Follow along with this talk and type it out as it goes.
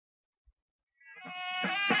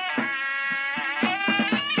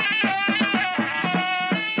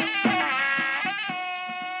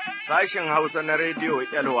Sashen Hausa na Rediyo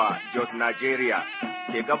Elwa Jos Nigeria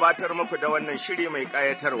ke gabatar muku da wannan shiri mai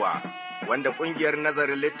ƙayatarwa, wanda ƙungiyar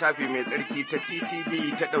nazarin littafi mai tsarki ta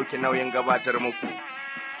TTV ta ɗauki nauyin gabatar muku.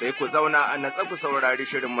 Sai ku zauna a natsa ku saurari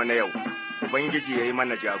shirinmu na yau, Ubangiji ya yi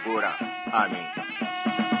mana jagora. Amin.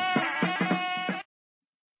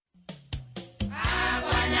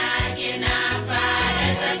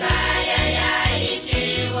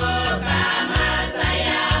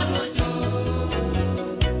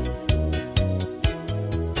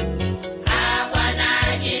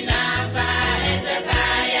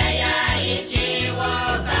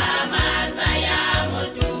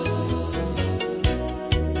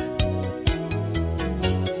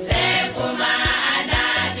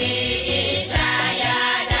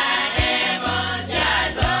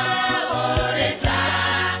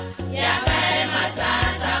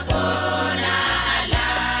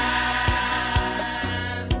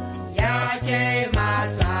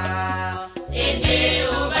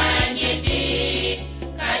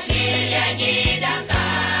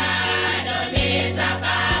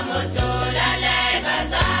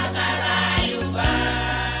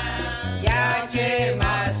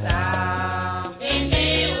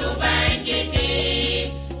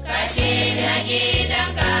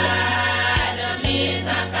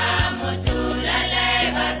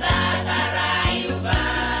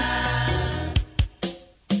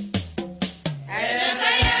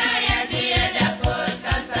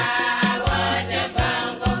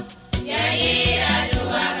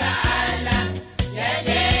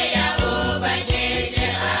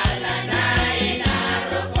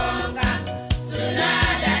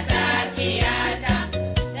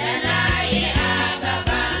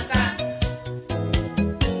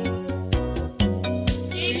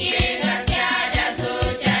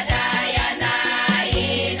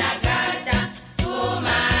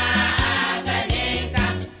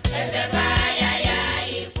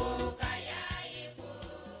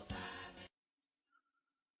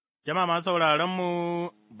 Jama'a masu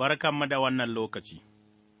sauraronmu, barkanmu da wannan lokaci,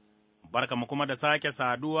 barkanmu kuma da sake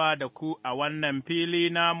saduwa da ku a wannan fili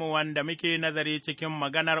namu wanda muke nazari cikin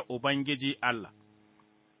maganar Ubangiji Allah.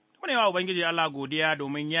 Mune wa Ubangiji Allah godiya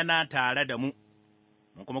domin yana tare da mu,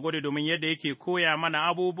 mun kuma gode domin yadda yake koya mana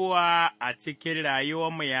abubuwa a cikin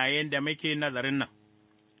rayuwarmu yayin da muke nazarin nan.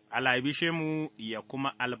 Allah ya bishe mu ya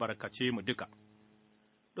kuma albarkace mu duka.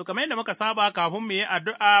 To, kamar yadda muka saba kafin mu yi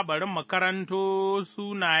addu'a bari mu karanto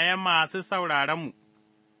sunayen masu sauraronmu,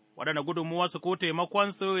 waɗanda gudunmuwarsu ko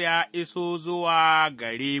taimakonsu ya iso zuwa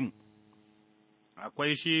gare mu.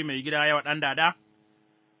 Akwai shi mai gida yawa ɗan dada,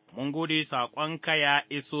 mun gode saƙonka ya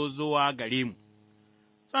iso zuwa gare mu.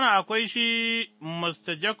 Sana akwai shi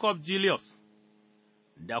Mr. Jacob Julius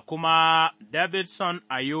da kuma Davidson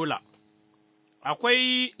Ayola,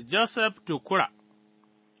 akwai Joseph Tukura.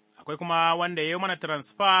 Akwai kuma wanda ya yi mana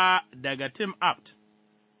transfer daga Team Apt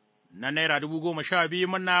na Naira 12,000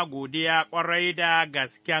 muna godiya ƙwarai da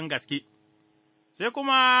gasken gaske. Sai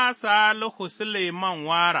kuma Salihu Suleiman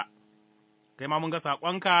Wara, kai ma mun ga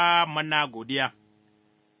saƙonka muna godiya.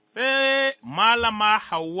 Sai Malama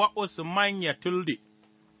Hauwa Usman Yatulde,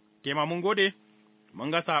 kai ma mun gode,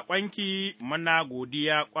 mun ga saƙonki muna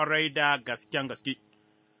godiya ƙwarai da gasken gaske.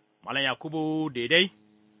 Malam Yakubu daidai.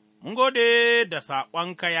 Mun gode da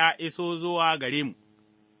saƙonka ya iso zuwa gare mu,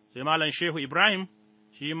 sai Malam Shehu Ibrahim,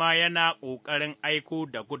 shi ma yana ƙoƙarin aiko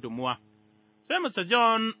da gudunmuwa, sai Mr.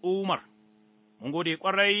 John Umar, mun gode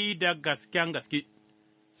ƙwarai da gasken gaske,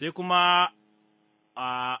 sai kuma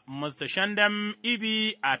Mr. Shandam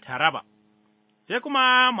Ibi a Taraba, sai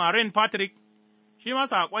kuma Maureen Patrick, shi ma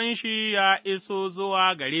saƙon shi ya iso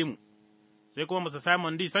zuwa gare mu, sai kuma Mr.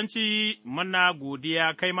 Simon D. Sanci, muna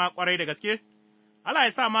godiya kai ma ƙwarai da gaske. Allah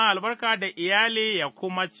ya sa ma albarka da iyali ya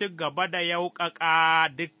kuma ci gaba da yauƙaƙa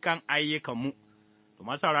dukkan ayyukanmu, to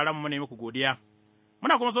masu sauraron mu ne muku godiya.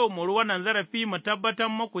 Muna kuma so mu wannan zarafi mu tabbatar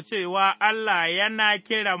muku cewa Allah yana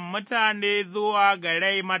kiran mutane zuwa ga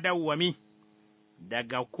rai madawwami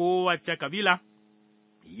daga kowace kabila,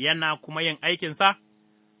 yana kuma yin aikinsa,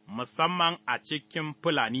 musamman a cikin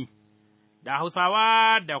Fulani, da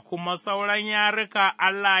Hausawa da kuma sauran yaruka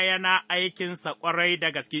Allah yana aikinsa ƙwarai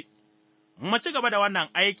da gaske. Mu ci gaba da wannan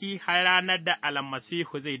aiki har ranar da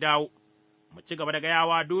Almasihu zai dawo, mu ci gaba da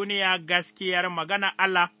gayawa duniya gaskiyar magana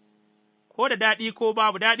Allah, ko da daɗi ko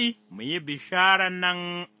babu daɗi, mu yi bisharan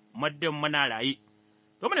nan muddin muna raye.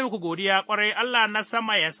 Domin da muku godiya ƙwarai Allah na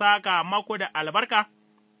sama ya saka maku da albarka,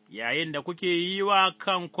 yayin da kuke yi wa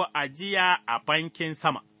kanku ajiya a bankin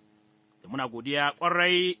sama. Muna godiya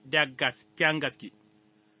ƙwarai da gasken gaske.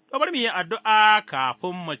 To bari mu yi addu'a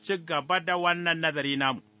kafin mu ci gaba da wannan nazari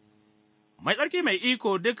namu. Mai tsarki mai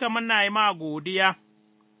iko duka muna yi ma godiya,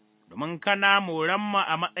 domin kana moranmu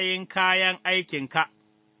a matsayin kayan aikinka.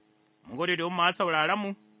 Mun gode domin masu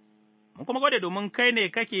sauraronmu, mun kuma gode domin kai ne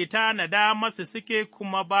kake tanada masu suke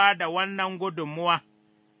kuma ba da wannan gudunmuwa.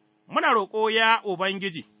 Muna roƙo ya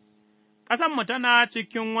Ubangiji, ƙasanmu tana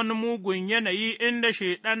cikin wani mugun yanayi inda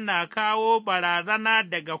Shaiɗan na kawo barazana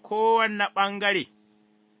daga kowane ɓangare,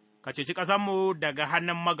 ka ceci ƙasanmu daga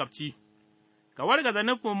hannun magabci, ka wargaza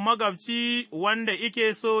nufin magabci wanda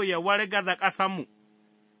ike so ya wargaza ƙasanmu,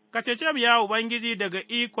 ka cece mu ya Ubangiji daga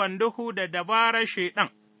ikon duhu da dabarar Shaiɗan,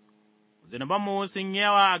 zunubanmu sun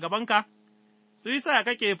yawa a gabanka. Su yi sa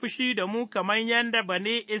kake fushi da mu kamar yadda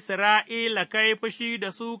bani Isra'ila kai fushi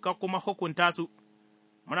da su ka kuma hukunta su,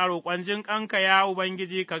 muna roƙon jinƙanka ya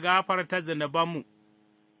Ubangiji ka gafarta zunubanmu,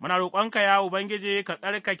 muna roƙonka ya Ubangiji ka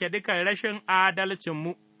tsarkake dukan rashin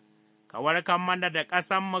adalcinmu, ka warkar mana da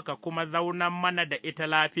ƙasanmu ka kuma zaunan mana da ita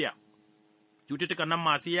lafiya, cututtukan nan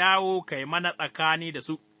masu yawo ka yi mana tsakani da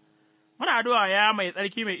su, muna addu'a ya mai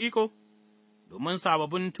tsarki mai iko, domin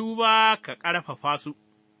sababbin tuba ka ƙarfafa su.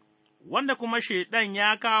 Wanda kuma Shaiɗan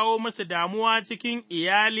ya kawo musu damuwa cikin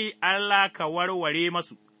iyali, Allah ka warware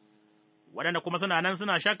masu, waɗanda kuma suna nan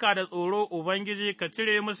suna shakka da tsoro, Ubangiji ka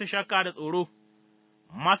cire musu shakka da tsoro,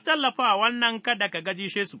 masu tallafa wannan kada ka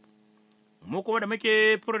gajishe su, mu kuma da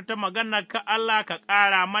muke furta magana ka Allah ka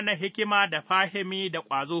ƙara mana hikima da fahimi da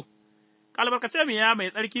ƙwazo, albarkace mu ya mai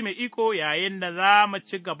tsarki mai iko yayin da za mu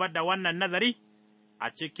ci gaba da wannan nazari a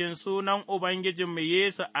cikin sunan Ubangijinmu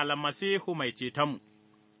Yesu almasihu mai cetonmu.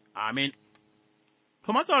 Amin.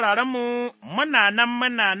 Kuma sauraronmu, muna nan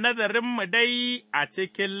muna nazarinmu dai a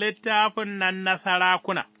cikin littafin nan na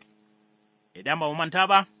Sarakuna, idan ba mu manta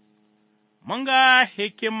ba, mun ga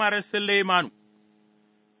hikimar Suleimanu,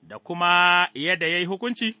 da kuma yadda ya yi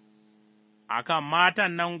hukunci a kan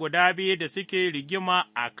matan nan guda biyu da suke rigima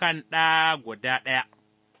a kan ɗa guda ɗaya,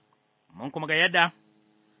 mun kuma ga yadda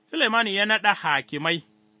Suleimanu ya naɗa hakimai,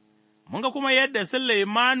 mun ga kuma yadda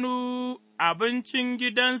Suleimanu abincin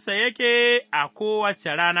gidansa yake a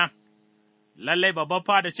kowace rana, lallai babban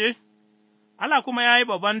fada ce, Allah kuma ya yi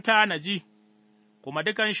babban tanaji, kuma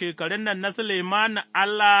dukan shekarun nan na Suleiman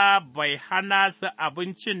Allah bai hana su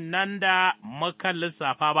abincin nan da muka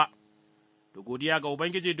lissafa ba, da godiya ga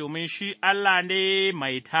Ubangiji domin shi Allah ne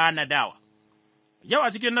mai tanadawa. Yau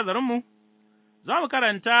a cikin nazarinmu, za mu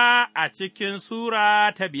karanta a cikin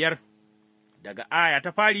Sura ta 5, daga aya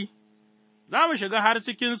ta fari. Za mu shiga har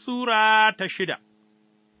cikin Sura ta 6,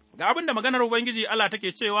 ga abin da maganar Ubangiji Allah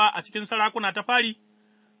take cewa a cikin Sarakuna ta fari,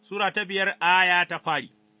 Sura ta 5 aya ta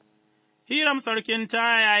fari. Hiram sarkin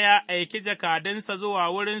Taya ya aiki jakadunsa zuwa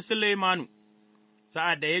wurin Suleimanu,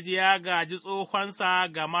 sa'ad da ya ji ya gaji tsohonsa,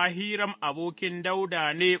 gama Hiram abokin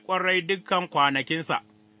Dauda ne ƙwarai dukan kwanakinsa.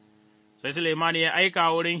 Sai Suleimanu ya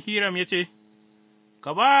aika wurin Hiram ya ce,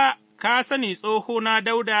 Ka sani tsohona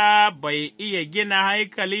Dauda bai iya gina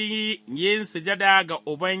haikali yin sujada ga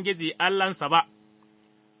Ubangiji Allahnsa ba,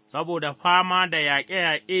 saboda fama da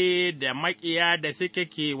yaƙe-yaƙe da maƙiya da suke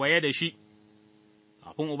kewaye da shi,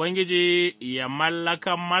 kafin Ubangiji ya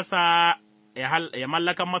mallakan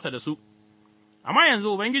masa da su. Amma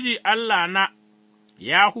yanzu Ubangiji Allahna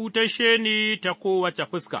ya hutashe ni ta kowace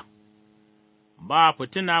fuska, ba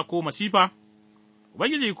fitina ko masifa.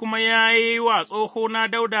 Ubangiji kuma ya yi wa tsohona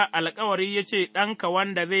Dauda alkawari ya ce, Ɗanka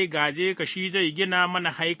wanda zai gaje ka shi zai gina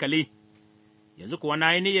mana haikali, yanzu kuwa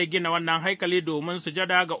na yi niyyar gina wannan haikali domin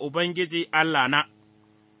sujada ga Ubangiji Allahna,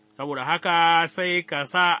 saboda haka sai ka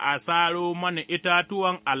sa a saro mana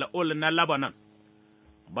itatuwan al'ul na Lebanon,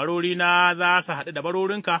 barorina za su haɗu da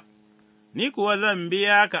barorinka, ni kuwa zan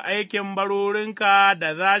biya ka aikin barorinka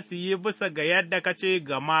da za su yi bisa ga yadda ka ce,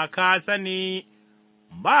 gama ka sani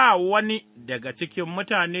ba wani daga cikin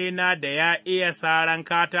mutanena da ya iya saran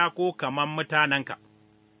katako kamar mutanenka.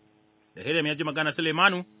 Da Hiram ya ji magana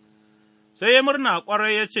Suleimanu, sai ya murna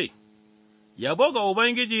ƙwarai ya ce, Yabo ga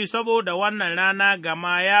Ubangiji saboda wannan rana,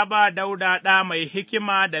 gama ya ba Dauda ɗa mai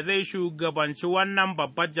hikima da zai shugabanci wannan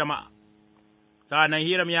babbar jama'a. Sa'an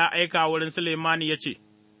Hiram ya aika wurin Suleimanu ya ce,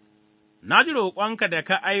 Na ji roƙonka da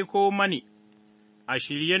ka aiko mani, a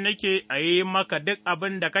shirye nake a yi maka duk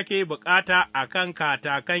abin da kake bukata a kan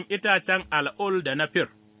katakan itacen al'ul da na fir,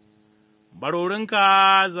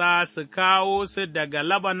 barorinka za su kawo su daga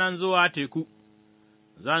Labanan zuwa teku,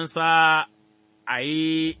 zan sa a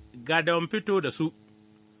yi gadon fito da su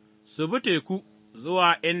bi teku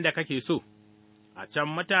zuwa inda kake so, a can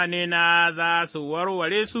mutanena za su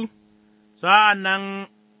warware su, sa'an nan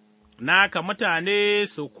naka mutane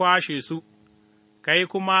su kwashe su, kai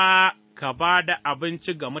kuma ka ba da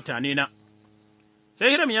abinci ga mutanena. Sai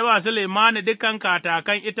Hiram ya ba Suleimani dukan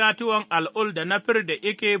katakan itatuwan al'ul da na fir da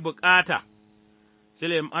ike bukata,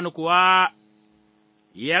 Suleimani kuwa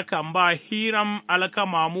yakan ba Hiram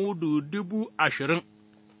alkama mudu 20,000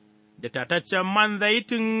 da tataccen man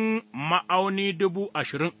zaitun ma'auni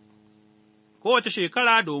 20,000 kowace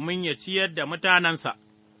shekara domin ya ciyar da mutanensa.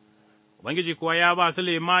 Ubangiji kuwa ya ba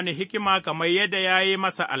Suleimani hikima kamar yadda ya yi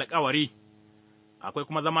masa alkawari, akwai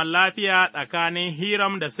kuma zaman lafiya tsakanin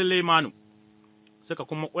Hiram da Suleimanu, suka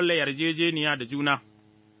kuma ƙulla yarjejeniya da juna.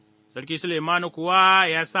 Sarki Suleimanu kuwa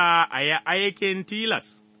ya sa a yi aikin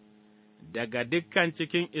tilas daga dukkan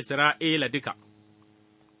cikin Isra'ila duka,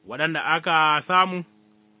 waɗanda aka samu,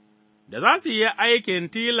 da za su yi aikin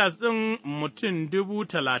tilas ɗin mutum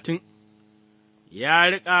 30,000, ya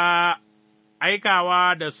riƙa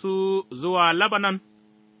aikawa da su zuwa Lebanon,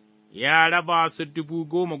 ya raba su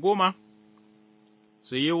 10,000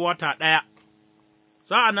 su yi wata ɗaya,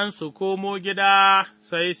 sa'an nan su komo gida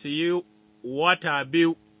sai su yi wata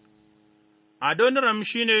 2. Adoniram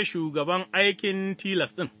shi ne shugaban aikin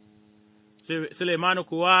tilas ɗin, Suleimanu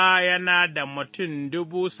kuwa yana da mutum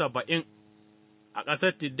 70,000 a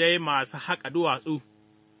ƙasar Tiddai masu haƙa duwatsu,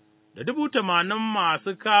 da 80,000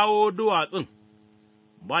 masu kawo duwatsun.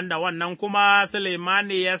 Banda wannan kuma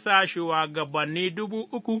Suleimani ya sa shugabanni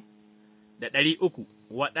 3,300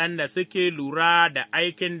 waɗanda suke lura da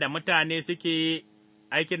aikin da mutane suke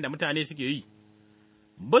yi.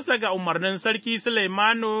 Bisa ga umarnin Sarki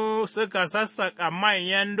Suleimanu suka sassaƙa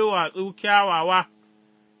manyan duwatsu kyawawa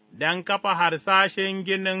don kafa harsashen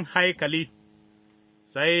ginin haikali,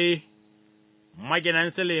 sai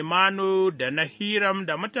maginan Suleimanu da na Hiram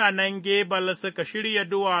da mutanen Gebal suka shirya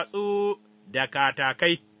duwatsu da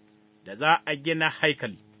katakai da za a gina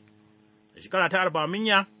haikali. A shekara ta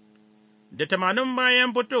 480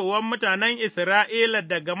 bayan fitowar mutanen Isra'ila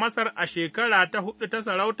daga Masar a shekara ta 4 ta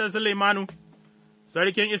sarautar Suleimanu,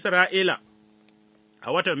 sarkin Isra'ila,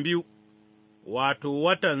 a watan 2, wato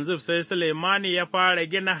watan Zif, sai Suleimani ya fara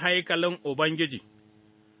gina haikalin Ubangiji,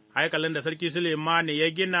 haikalin da sarki Suleimani ya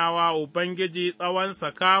gina wa Ubangiji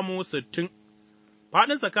tsawonsa kamu 60,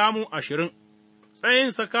 faɗinsa kamu 20,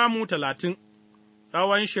 tsayinsa kamu 30,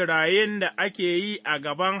 tsawon shirayin da ake yi a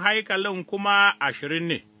gaban haikalin kuma 20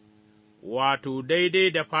 ne, wato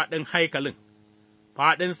daidai da faɗin haikalin,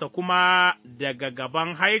 faɗinsa kuma daga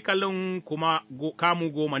gaban haikalin kuma kamu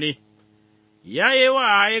 10 ne. Ya yi wa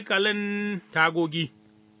haikalin tagogi,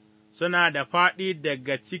 suna da faɗi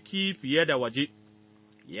daga ciki fiye da waje,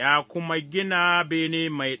 ya kuma gina bene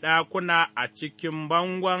mai ɗakuna a cikin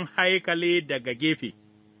bangon haikali daga gefe,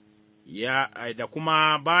 da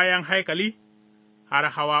kuma bayan haikali har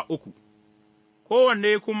hawa 3,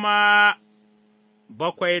 kowanne kuma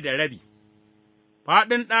 7.5.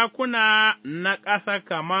 Faɗin ɗakuna na ƙasa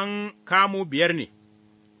kaman kamu 5 ne.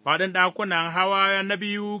 Faɗin ɗakunan hawa na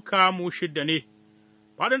 2 kamu 6 ne,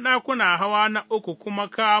 faɗin ɗakuna hawa na 3 kuma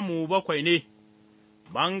kamu 7 ne,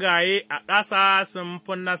 bangaye a ƙasa sun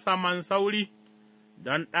fi na saman sauri,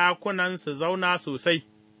 don ɗakunan su zauna sosai,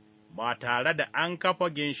 ba tare da an kafa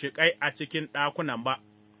ginshiƙai a cikin ɗakunan ba.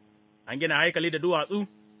 An gina haikali da duwatsu,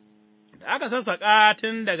 da aka sassaƙa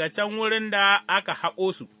tun daga can wurin da aka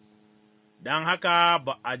haƙo su, don haka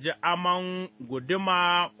ba a ji aman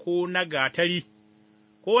guduma ko na gatari,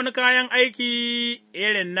 ko wani kayan aiki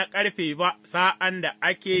irin na ƙarfe ba sa'an da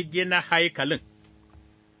ake gina haikalin.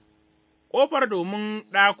 Ƙofar domin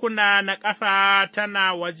ɗakuna na ƙasa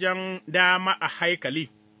tana wajen dama a haikali,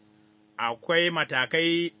 akwai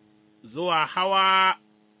matakai zuwa hawa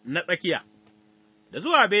na tsakiya, da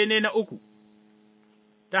zuwa bene na 3,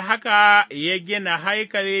 ta haka ya gina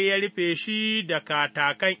haikali ya rufe shi da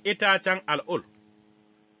katakan itacen al'ul,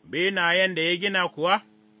 benayen da ya gina kuwa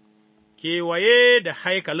kewaye da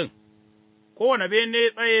haikalin, kowane bene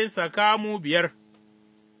tsayinsa kamu 5,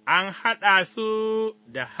 an haɗa su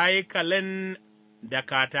da haikalin da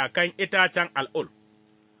katakan itacen al'ul.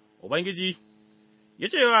 Ubangiji ya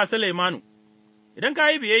ce wa Suleimanu, Idan ka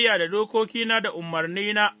yi biyayya da dokokina da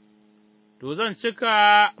umarnina, to zan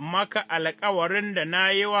cika maka alkawarin da na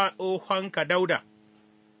yi wa tsohonka Dauda,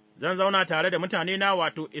 zan zauna tare da mutanena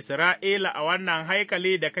wato Isra'ila a wannan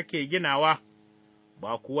haikali da kake ginawa,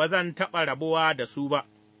 ba kuwa zan taɓa rabuwa da su ba.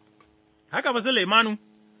 Haka ba Suleimanu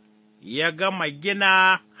ya gama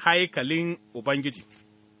gina haikalin Ubangiji,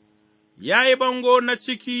 ya yi bango na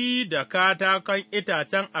ciki da katakon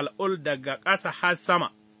itacen al'ul daga ƙasa har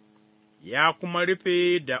sama, ya kuma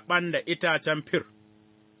rufe daɓan da itacen fir,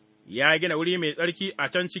 ya gina wuri mai tsarki a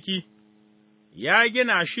can ciki, ya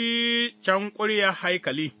gina shi can ƙurya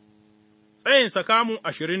haikali, tsayinsa kamu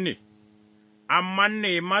 20 ne, an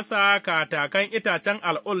manne masa katakan itacen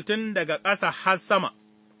al'ul tun daga ƙasa har sama,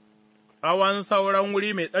 tsawon sauran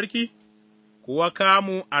wuri mai tsarki kuwa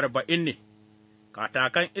kamu 40 ne,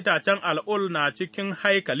 katakan itacen al'ul na cikin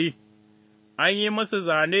haikali, an yi musu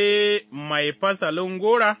zane mai fasalin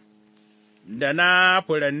gora da na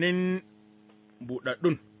furannin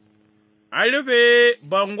buɗaɗɗun, an rufe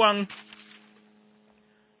bangon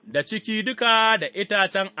da ciki duka da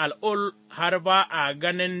itacen al'ul har ba a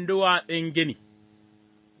ganin duwatsun gini,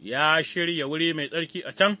 ya shirya wuri mai tsarki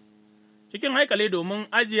a can, cikin haikali domin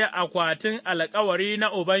ajiye akwatin alkawari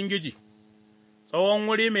na Ubangiji, tsawon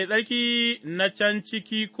wuri mai tsarki na can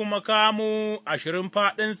ciki kuma kamu 20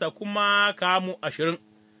 faɗinsa kuma kamu 20,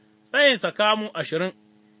 tsayinsa kamu 20,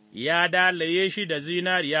 ya dalaye shi da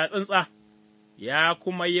zinariya tsintsa, ya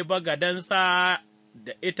kuma yi bagadansa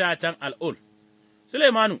da itacen al'ul.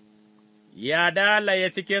 Suleimanu ya dalaye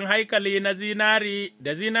cikin haikali na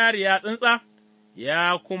zinariya tsintsa,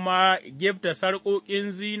 ya kuma gifta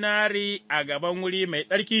sarƙoƙin zinari a gaban wuri mai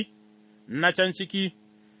tsarki na can ciki,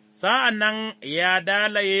 sa'an nan ya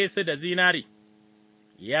dalaye su da zinari,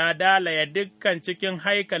 ya dalaye dukkan cikin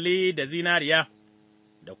haikali da zinariya,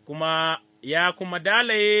 ya kuma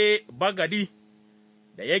dalaye bagadi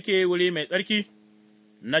da yake wuri mai tsarki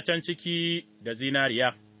na can ciki da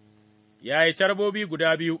zinariya, ya yi carbobi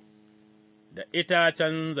guda biyu da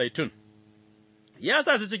itacen zaitun, ya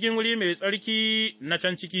sa su cikin wuri mai tsarki na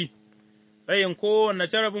can ciki, tsayin kowane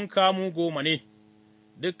carabin kamu 10 ne,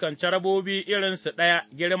 dukan carabobi irinsu ɗaya,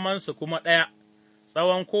 girmansu kuma ɗaya,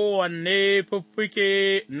 tsawon kowanne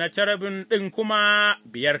fiffike na carabin ɗin kuma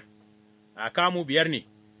 5, a kamu 5 ne,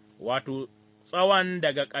 wato, tsawon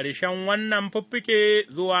daga ƙarshen wannan fiffike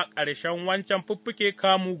zuwa ƙarshen wancan fiffike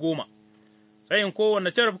kamu 10, tsayin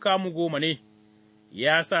kowane carab kamu 10 ne,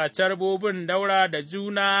 ya sa carbobin daura da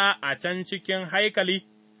juna a can cikin haikali,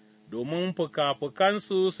 domin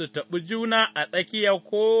fuka-fukansu su taɓi juna a tsakiyar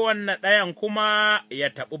kowane ɗayan kuma ya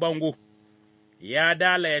taɓi bango, ya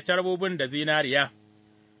dalaya carbobin da zinariya,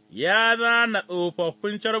 ya zana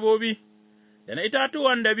tsofaffin carbobi da na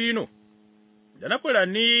itatuwan dabino, da na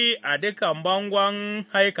furanni a dukan bangon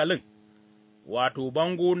haikalin, wato,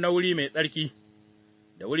 bango na wuri mai tsarki,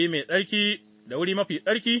 da wuri mafi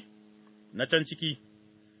tsarki na can ciki,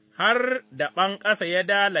 har da ɓan ƙasa ya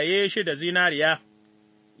dalaye shi da zinariya,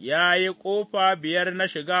 ya yi ƙofa 5 na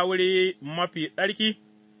shiga wuri mafi tsarki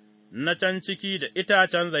na can ciki da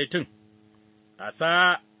itacen zaitun, a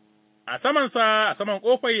saman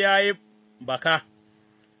ƙofar ya yi baka,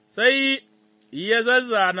 sai ya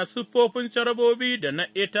zazzana siffofin carabobi da na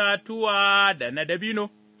itatuwa da na dabino,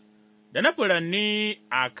 da na furanni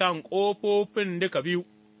a kan ƙofofin duka biyu,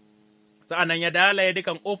 sa'an nan ya dalaye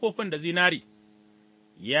dukan ƙofofin da zinari,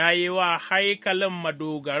 ya yi wa haikalin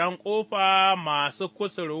madogaran ƙofa masu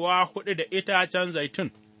kusurwa 4 da itacen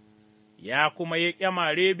zaitun, ya kuma yi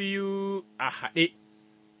ƙyamare 2 a haɗe,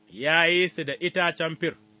 ya yi su da itacen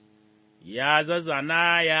fir, ya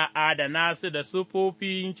zazzana ya adana su da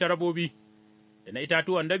siffofin carabobi, da na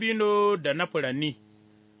itatuwan dabino da na furanni,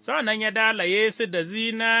 sa'an nan ya dalaye su da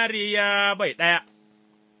zinariya bai ɗaya,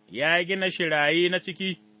 ya gina shirayi na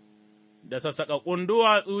ciki, da sassaƙaƙƙun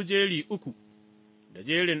duwatsu jeri 3, da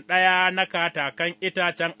jerin ɗaya na katakan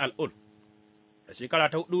itacen al'ul. A shekara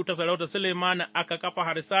ta 4 ta sarauta Suleimani aka kafa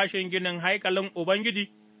harsashin ginin haikalin Ubangiji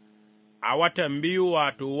a watan 2,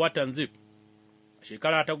 wato, watan Zif. A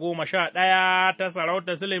shekara ta 11 ta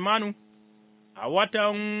sarauta Suleimanu a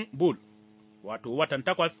watan Bul, wato, watan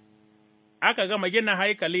 8, aka gama gina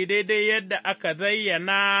haikali daidai yadda aka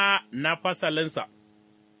zayyana na fasalinsa.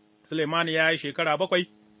 Suleimani ya yi shekara 7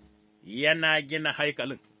 yana gina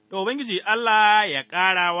haikalin. To, Ubangiji Allah ya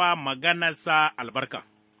ƙara wa maganarsa albarka,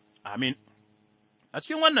 amin. A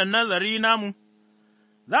cikin wannan nazari namu,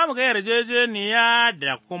 za mu ga yarjejeniya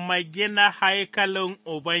da kuma gina haikalin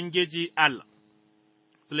Ubangiji Allah.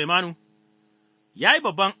 Suleimanu ya yi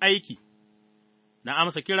babban aiki na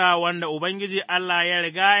amsa kira wanda Ubangiji Allah ya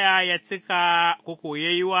rigaya ya cika koko ya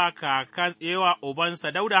yi wa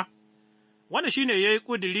ubansa Dauda, wanda shi ne ya yi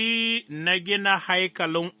ƙuduri na gina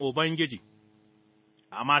haikalin Ubangiji.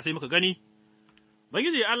 Amma sai muka gani,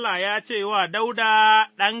 Ubangiji Allah ya ce wa Dauda,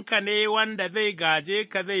 ɗanka ne wanda zai gaje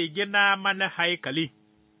ka zai gina mana haikali,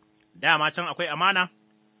 dama can akwai amana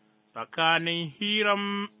tsakanin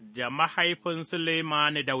Hiram da mahaifin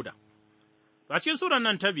Suleimani Dauda. A cikin suran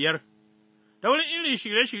nan ta 5, ta wurin irin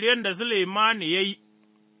shirye-shiryen da Suleimani ya yi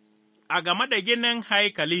a game da ginin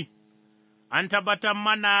haikali, an tabbatar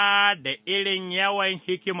mana da irin yawan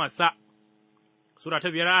hikimarsa. Sura ta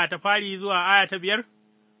 5 aya ta fari zuwa aya ta 5.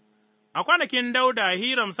 A kwanakin Dauda,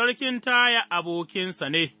 Hiram sarkin Taya abokinsa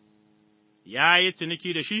ne, ya yi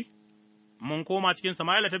ciniki da shi, mun koma cikin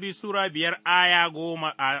Sama'ila ta 2 Sura 5 aya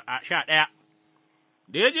 11.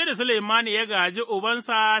 Da ya je da Suleimani ya gaji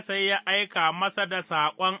ubansa sai ya aika masa da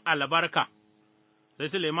saƙon albarka, sai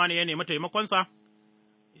Suleimani ya nemi taimakonsa,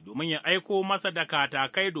 domin ya aiko masa da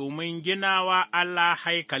katakai domin ginawa Allah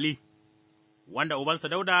haikali, wanda ubansa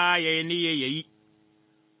Dauda ya yi niyya ya yi,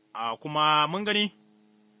 kuma mun gani,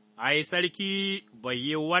 ai, sarki bai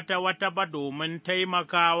yi wata ba domin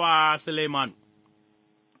taimakawa Suleimanu.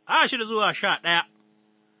 6 zuwa 11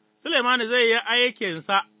 Suleimanu zai yi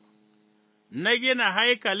aikinsa na gina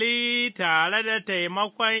haikali tare da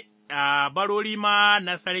taimakon barori ma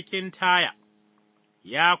na sarkin Taya,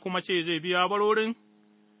 ya kuma ce zai biya barorin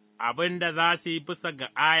abin da za su yi bisa ga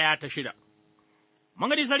aya ta 6.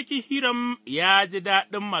 Mangadi sarki Hiram ya ji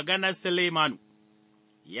daɗin maganar Suleimanu,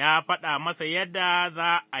 ya faɗa masa yadda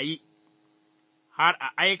za a yi, har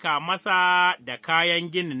a aika masa da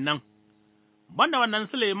kayan ginin nan. Banda wannan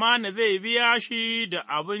Suleimanu zai biya shi da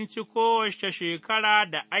abinci kowace shekara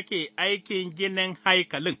da ake aikin ginin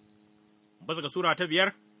haikalin, bisa ga Sura ta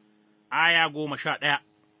 5, aya 11.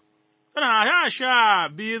 Tana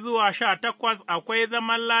 12 zuwa 18 akwai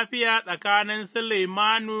zaman lafiya tsakanin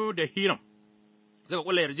Suleimanu da Hiram, suka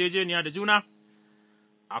kula yarjejeniya da juna,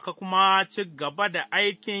 aka kuma ci gaba da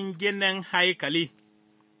aikin ginin haikali,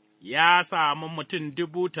 ya samu mutum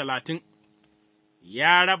 30,000.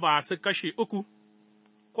 Ya raba su kashi 3,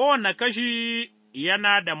 kowane kashi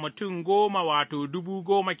yana da mutum 10, wato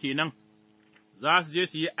 10,000 kenan, za su je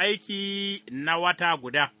su yi aiki na wata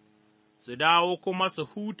guda, su dawo kuma su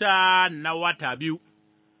huta na wata 2.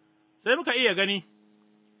 Sai muka iya gani,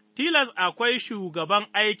 tilas akwai shugaban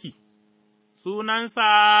aiki,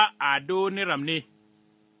 sunansa Adoniram ne,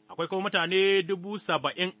 akwai kuma mutane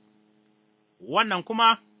 70,000, wannan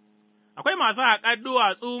kuma akwai masu haƙar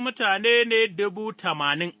duwatsu mutane ne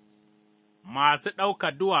 80,000, masu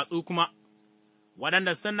ɗaukar duwatsu kuma,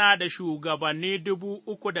 waɗanda suna da shugabanni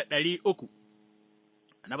 300,300.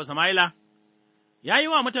 Annabi Sama'ila ya yi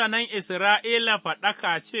wa mutanen Isra'ila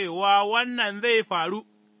faɗaka cewa wannan zai faru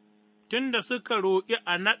tun da suka roƙi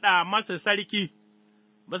a naɗa masa sarki,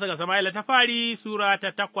 bisa ga Sama'ila ta fari Sura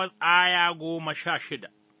ta 8, aya 16.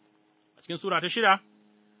 A cikin Sura ta 6,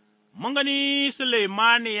 mun gani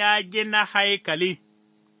Suleimani ya gina haikali,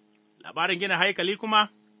 labarin gina haikali kuma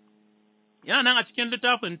yana nan a cikin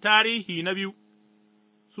littafin tarihi na 2,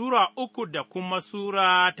 Sura 3 da kuma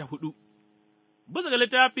Sura ta 4. Bisa ga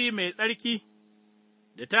littafi mai tsarki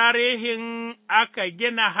da tarihin aka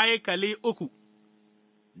gina haikali 3,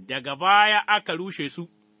 daga baya aka rushe su,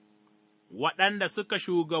 waɗanda suka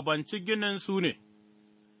shugabanci ginin su ne.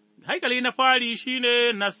 Haikali na fari shi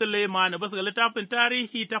ne na Suleimani, bisa ga littafin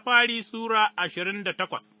tarihi ta fari Sura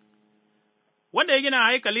 28, wanda ya gina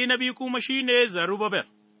haikali na biyu kuma shi ne Zerubbabel,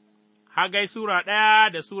 Hagai Sura 1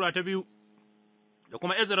 da Sura ta 2, da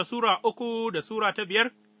kuma Ezra Sura 3 da Sura ta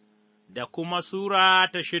 5, da kuma Sura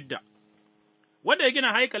ta 6. Wanda ya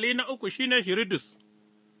gina haikali na 3 shi ne Hiridus,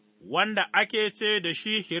 wanda ake ce da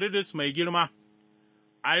shi Hiridus mai girma.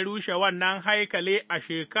 An rushe wannan haikali a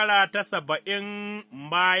shekara ta 70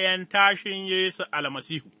 bayan tashin Yesu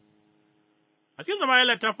almasihu. A cikin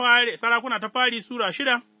Sarakuna ta fari Sura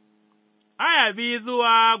 6, aya 2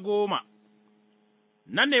 zuwa 10,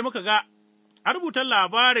 nan ne muka ga a rubuta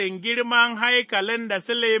labarin girman haikalin da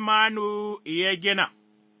Suleimanu ya gina,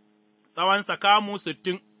 tsawonsa kamu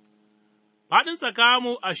 60, faɗinsa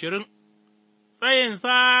kamu 20,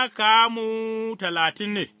 tsayinsa kamu 30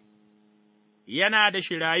 ne. Yana da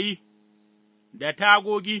shirayi, da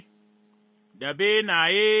tagogi, da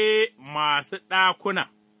benaye masu ɗakuna,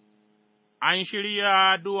 an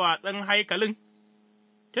shirya duwatsun haikalin,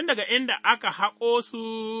 tun daga inda aka haƙo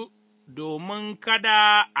su domin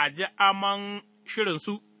kada a ji aman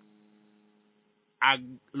shirinsu a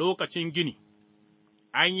lokacin gini,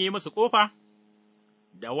 an yi musu ƙofa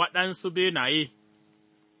da waɗansu benaye,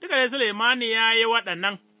 duka dai Suleimani ya yi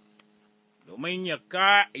waɗannan. Domin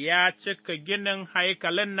ya cika ginin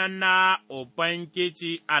haikalin nan na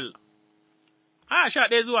Ubangiji Allah.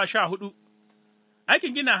 11 zuwa 14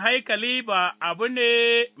 Aikin gina haikali ba abu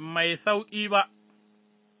ne mai sauƙi ba,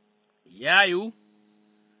 ya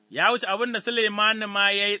wuce abin da Suleimani ma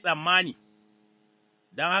ya yi tsammani,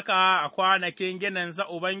 don haka a kwanakin gininsa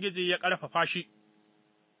Ubangiji ya ƙarfafa shi,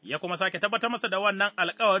 ya kuma sake tabbatar masa da wannan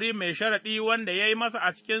alkawari mai sharaɗi wanda ya yi masa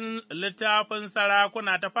a cikin littafin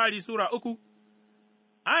Sarakuna ta fari Sura 3,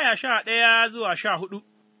 aya 11 zuwa 14.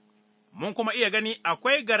 Mun kuma iya gani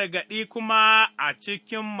akwai gargaɗi kuma a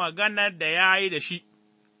cikin maganar da ya yi da shi,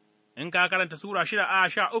 in ka karanta Sura 6 aya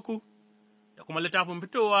 13, da kuma littafin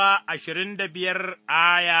Fitowa 25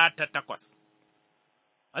 aya ta 8.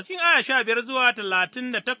 A cikin aya 15 zuwa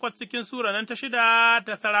 38 cikin Sura nan ta 6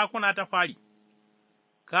 ta Sarakuna ta fari.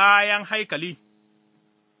 Kayan haikali,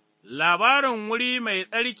 labarin wuri mai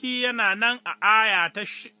tsarki yana nan a aya ta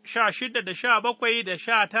 16 da 17 da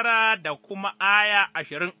 19 da kuma aya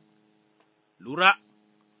 20. Lura,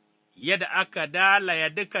 yadda aka dalaya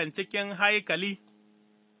dukan cikin haikali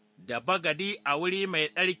da bagadi a wuri mai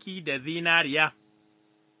tsarki da zinariya,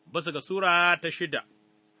 bisa ga Sura ta 6,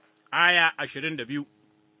 aya 22.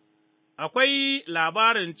 Akwai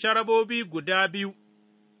labarin cerabobi guda biyu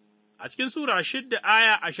a cikin Sura 6,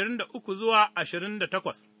 aya 23 zuwa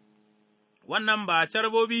 28. Wannan ba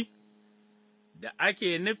cerabobi da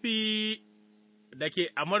ake nufi da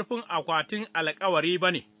ke a murfin akwatin alkawari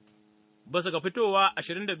ba ne, bisa ga Fitowa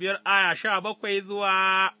 25, aya 17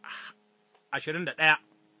 zuwa 21.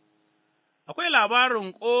 Akwai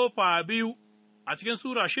labarin ƙofa biyu a cikin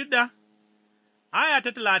Sura 6, aya ta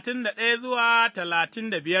 31 zuwa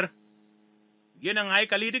 35. Ginin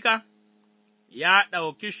haikali duka ya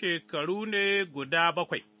ɗauki shekaru ne guda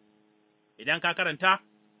 7, idan ka karanta,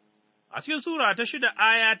 a cikin Sura ta 6,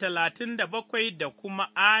 aya 37 da kuma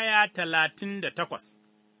aya 38.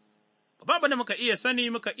 Babu da muka iya sani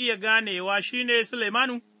muka iya ganewa shi ne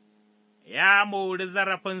Suleimanu ya mori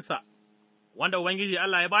zarafinsa, wanda Ubangiji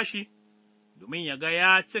Allah ya bashi, domin ya ga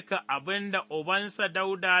ya cika abin da ubansa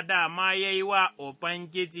Dauda dama ya yi wa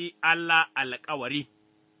Ubangiji Allah alkawari,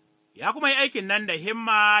 ya kuma yi aikin nan da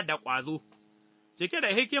himma da ƙwazo, cike da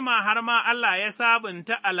hikima har ma Allah ya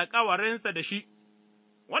sabunta alkawarinsa da shi.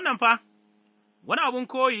 Wannan fa, wani abin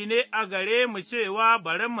koyi ne a gare mu cewa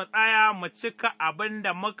bari mu tsaya mu cika abin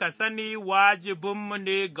da muka sani wajibinmu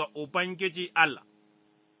ne ga Ubangiji Allah.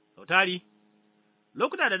 Sau tari,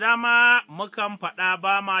 lokuta da dama mukan faɗa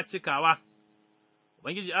ba ma cikawa,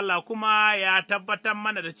 Ubangiji Allah kuma ya tabbatar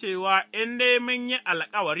mana da cewa in dai mun yi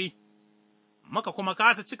alkawari, muka kuma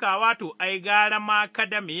kasa cikawa to ai gara ma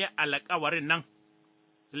kada mu yi alkawarin nan.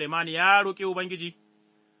 Suleiman ya roƙi Ubangiji,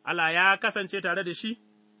 Allah ya kasance tare da shi,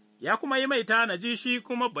 ya kuma yi mai tanaji shi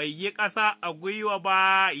kuma bai yi ƙasa a gwiwa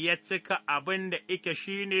ba ya cika abin da ike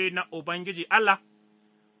shi ne na Ubangiji Allah,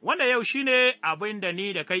 wanda yau shi ne abin da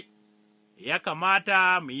ni da kai ya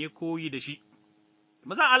kamata mu yi koyi da shi,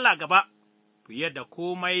 mu sa Allah gaba fiye da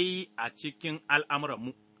komai a cikin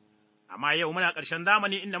al'amuranmu, amma yau muna ƙarshen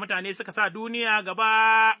zamani inda mutane suka sa duniya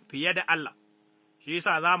gaba fiye da Allah, shi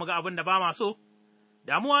yasa za mu ga abin da ba ma so.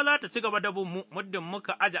 Damuwa za ta ci gaba da binmu muddin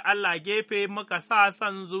muka aje Allah gefe muka sa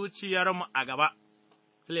son zuciyarmu a gaba.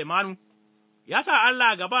 Suleimanu ya sa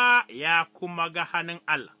Allah gaba ya kuma ga hannun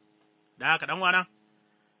Allah, da haka ɗanwana,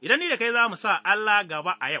 idan ni da kai za mu sa Allah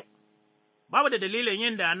gaba a yau, babu da dalilin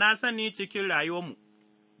yin da na sani cikin rayuwarmu,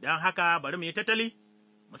 don haka bari mu yi tattali,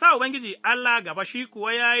 mu sa Ubangiji Allah gaba shi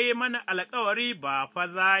kuwa ya yi mana alkawari ba fa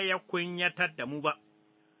za ya kunyatar da mu ba.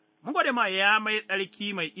 Mun gode ma ya mai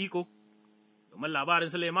tsarki mai iko. Domin labarin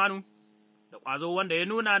Suleimanu da ƙwazo wanda ya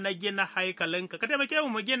nuna na gina haikalinka, ka taimake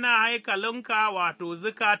mu gina haikalinka wato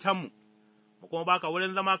zukatanmu, mu kuma baka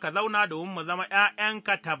wurin zama ka zauna domin mu zama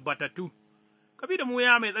 ’ya'yanka tabbatattu, ka bi da mu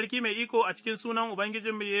ya mai tsarki mai iko a cikin sunan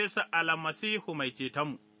Ubangijinmu Yesu almasihu mai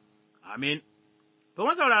cetonmu, amin. To,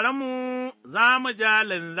 masauraranmu za mu ja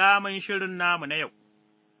linzamin shirin namu na yau,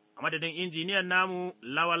 a madadin injiniyan namu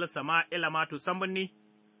Lawal Sama'ila Matu Sambunni.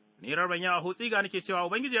 Ni rarban yawa hutsi ga nake cewa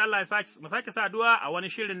Ubangiji Allah ya mu sake saduwa a wani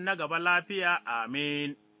shirin na gaba lafiya,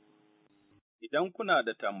 amin. Idan kuna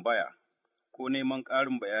da tambaya ko neman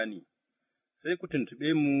ƙarin bayani, sai ku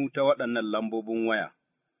tuntuɓe mu ta waɗannan lambobin waya,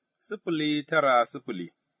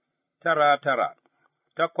 090 tara tara,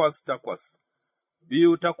 88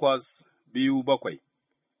 2827,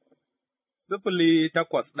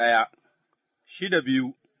 081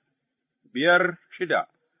 62 56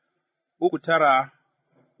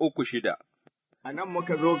 3936. A nan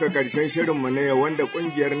muka zo ga ƙarshen shirinmu na yau wanda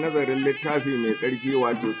ƙungiyar nazarin littafi mai tsarki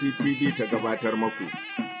wato TTD ta gabatar maku.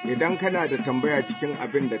 Idan kana da tambaya cikin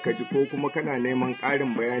abin da ka ji ko kuma kana neman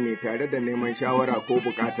ƙarin bayani tare da neman shawara ko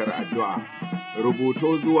buƙatar addu'a,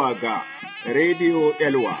 rubuto zuwa ga Radio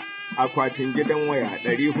Elwa akwatin gidan waya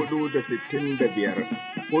 465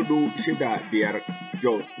 465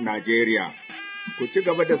 Jos, Nigeria. Ku ci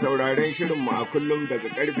gaba da sauraron shirinmu a kullum daga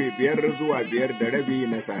ƙarfe 5 zuwa 5:30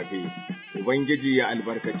 na safe. Ubangiji ya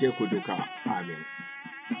albarkace ku duka. Amin.